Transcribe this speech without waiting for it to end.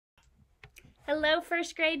Hello,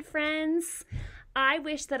 first grade friends. I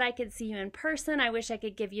wish that I could see you in person. I wish I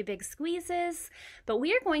could give you big squeezes, but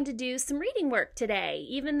we are going to do some reading work today.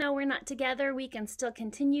 Even though we're not together, we can still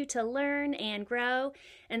continue to learn and grow.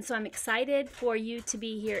 And so I'm excited for you to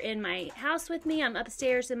be here in my house with me. I'm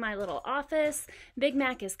upstairs in my little office. Big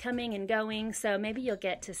Mac is coming and going, so maybe you'll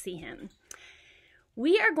get to see him.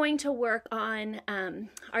 We are going to work on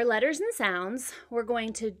our letters and sounds. We're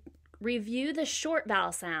going to review the short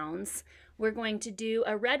vowel sounds. We're going to do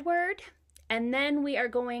a red word, and then we are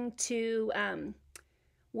going to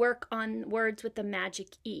work on words with the magic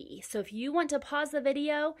E. So if you want to pause the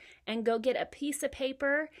video and go get a piece of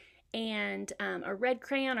paper and a red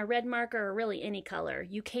crayon, a red marker, or really any color,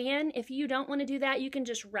 you can. If you don't want to do that, you can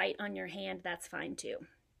just write on your hand. That's fine too.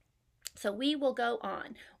 So we will go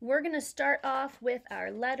on. We're going to start off with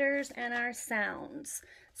our letters and our sounds.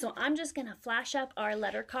 So I'm just going to flash up our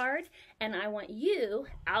letter card, and I want you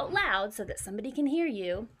out loud so that somebody can hear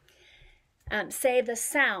you say the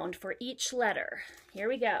sound for each letter. Here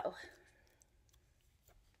we go.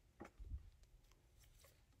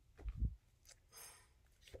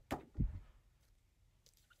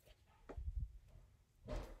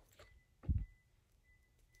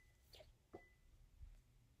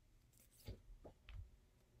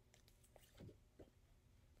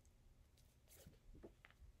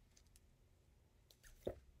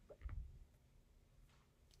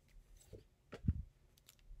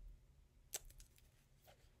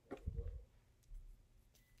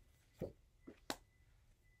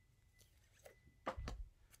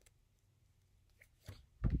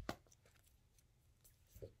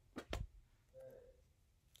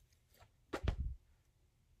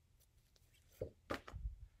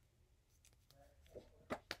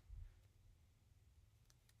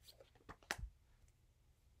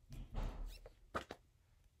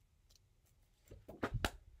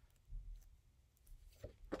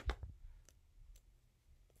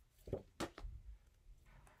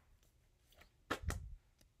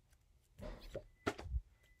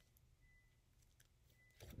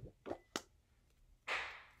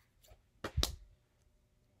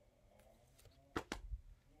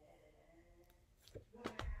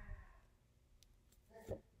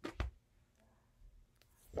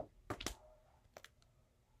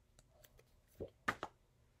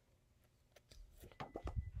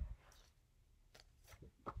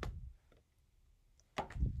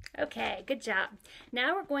 Okay, good job.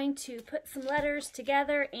 Now we're going to put some letters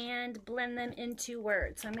together and blend them into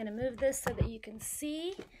words. So I'm going to move this so that you can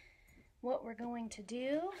see what we're going to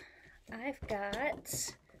do. I've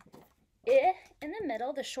got I in the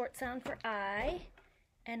middle, the short sound for I,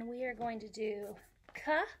 and we are going to do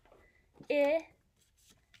ka, I,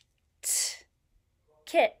 t,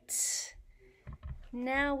 kit.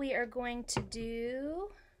 Now we are going to do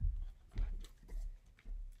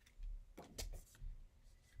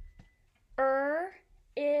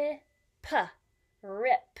I, p,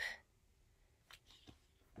 rip.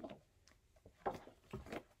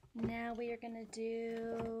 Now we are going to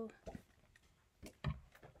do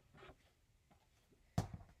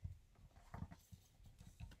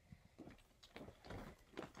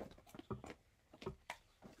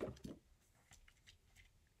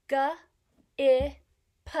g, I,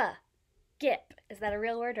 p, gip. Is that a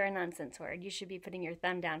real word or a nonsense word? You should be putting your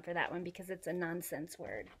thumb down for that one because it's a nonsense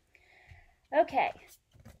word. Okay,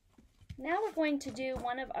 now we're going to do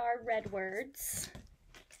one of our red words.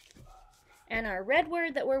 And our red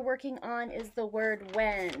word that we're working on is the word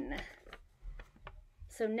when.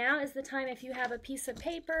 So now is the time, if you have a piece of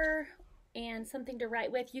paper and something to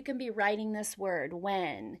write with, you can be writing this word,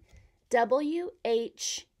 when.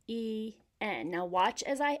 W-H-E-N. Now watch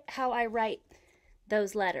how I write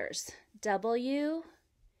those letters. W-H-E-N.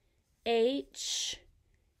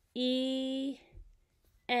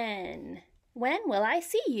 When will I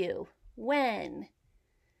see you? When.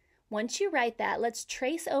 Once you write that, let's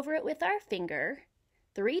trace over it with our finger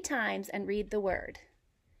 3 times and read the word.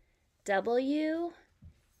 W-H-E-N.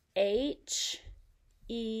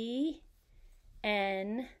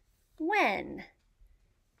 When.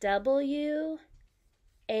 W-H-E-N.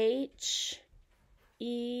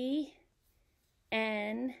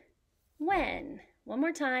 When. One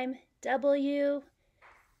more time. W-H-E-N.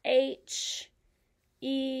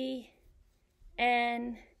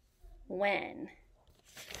 When.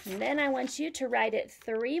 And then I want you to write it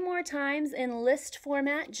 3 more times in list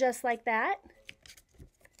format, just like that.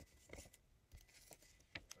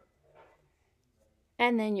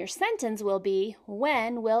 And then your sentence will be,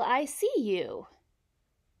 when will I see you?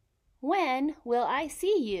 When will I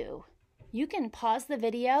see you? You can pause the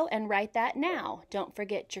video and write that now. Don't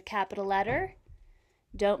forget your capital letter,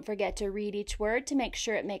 Don't forget to read each word to make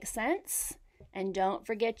sure it makes sense. And don't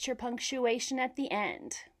forget your punctuation at the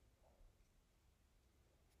end.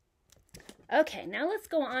 Okay, now let's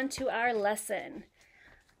go on to our lesson.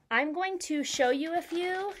 I'm going to show you a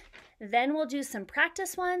few, then we'll do some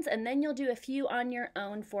practice ones, and then you'll do a few on your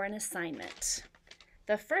own for an assignment.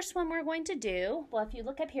 The first one we're going to do, well, if you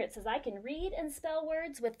look up here, it says I can read and spell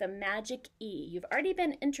words with the magic E. You've already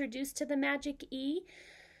been introduced to the magic E,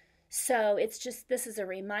 so this is a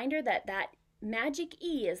reminder that that magic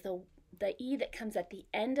E is the E that comes at the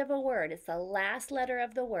end of a word. It's the last letter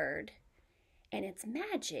of the word, and it's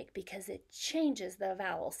magic because it changes the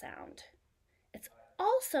vowel sound. It's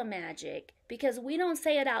also magic because we don't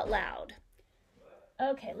say it out loud.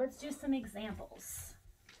 Okay, let's do some examples.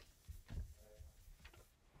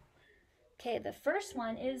 Okay, the first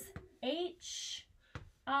one is H-I-D.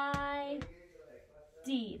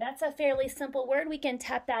 That's a fairly simple word. We can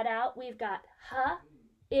tap that out. We've got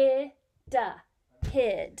h-i-d,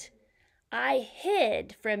 hid. I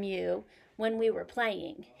hid from you when we were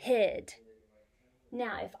playing, hid.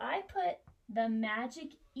 Now, if I put the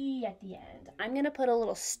magic E at the end, I'm going to put a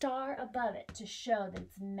little star above it to show that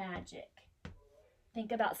it's magic.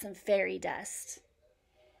 Think about some fairy dust.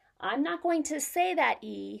 I'm not going to say that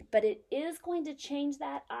E, but it is going to change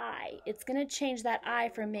that I. It's going to change that I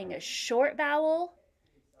from being a short vowel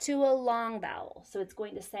to a long vowel. So it's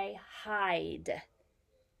going to say hide.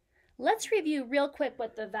 Let's review real quick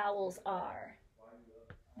what the vowels are.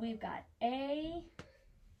 We've got A,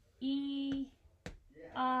 E,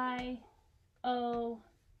 I, O,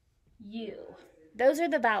 U. Those are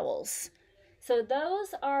the vowels. So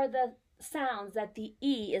those are the sounds that the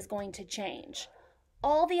E is going to change.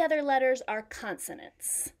 All the other letters are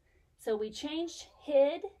consonants. So we changed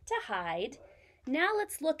hid to hide. Now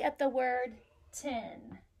let's look at the word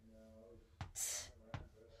tin.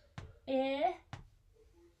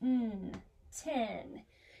 Tin.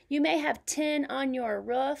 You may have tin on your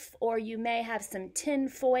roof, or you may have some tin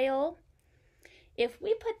foil. If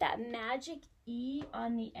we put that magic E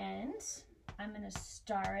on the end, I'm going to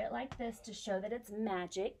star it like this to show that it's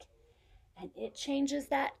magic. And it changes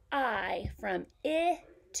that I from I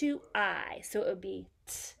to I. So it would be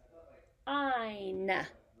tine,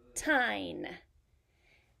 tine.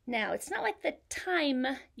 Now, it's not like the time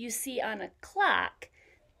you see on a clock.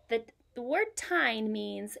 The word tine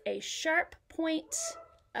means a sharp point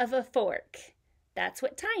of a fork. That's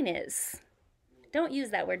what tine is. Don't use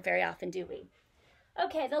that word very often, do we?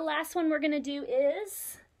 Okay, the last one we're going to do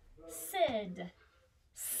is Sid.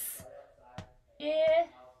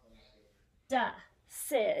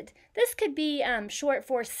 Sid. This could be short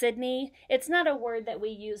for Sydney. It's not a word that we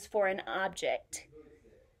use for an object.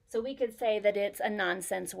 So we could say that it's a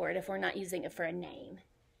nonsense word if we're not using it for a name.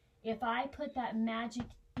 If I put that magic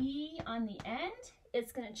E on the end,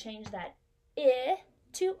 it's going to change that I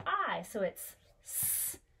to I. So it's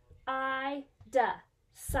S-I-D,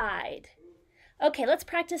 side. Okay, let's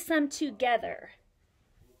practice some together.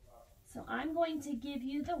 So I'm going to give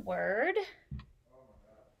you the word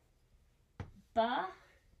ba-i-t.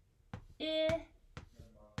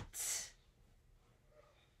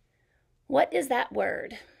 What is that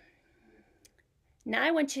word? Now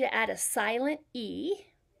I want you to add a silent E,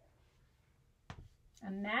 a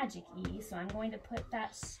magic E, so I'm going to put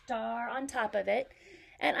that star on top of it,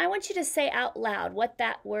 and I want you to say out loud what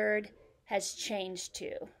that word has changed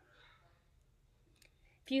to.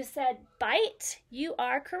 If you said bite, you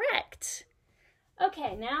are correct.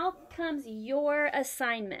 Okay, now comes your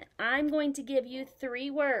assignment. I'm going to give you 3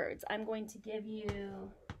 words. I'm going to give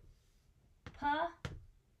you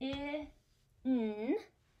pa-i-n.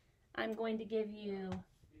 I'm going to give you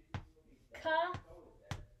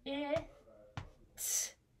ka-i-t.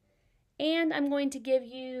 And I'm going to give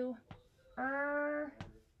you er-i-d.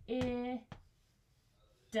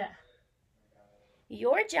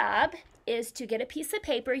 Your job is to get a piece of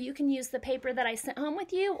paper. You can use the paper that I sent home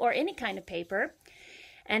with you or any kind of paper.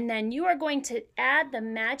 And then you are going to add the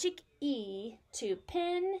magic E to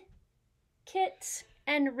pin, kit,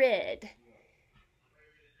 and rid.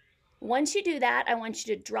 Once you do that, I want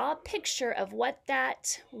you to draw a picture of what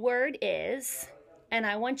that word is, and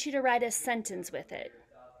I want you to write a sentence with it.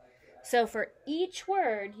 So for each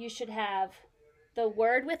word, you should have the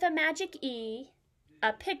word with a magic E,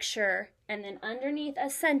 a picture, and then underneath a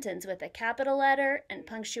sentence with a capital letter and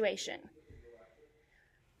punctuation.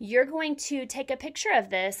 You're going to take a picture of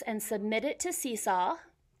this and submit it to Seesaw.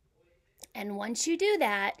 And once you do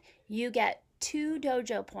that, you get 2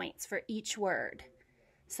 dojo points for each word.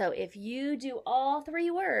 So if you do all 3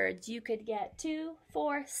 words, you could get 2,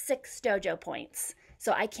 4, 6 dojo points.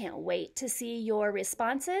 So I can't wait to see your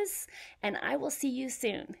responses, and I will see you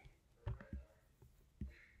soon.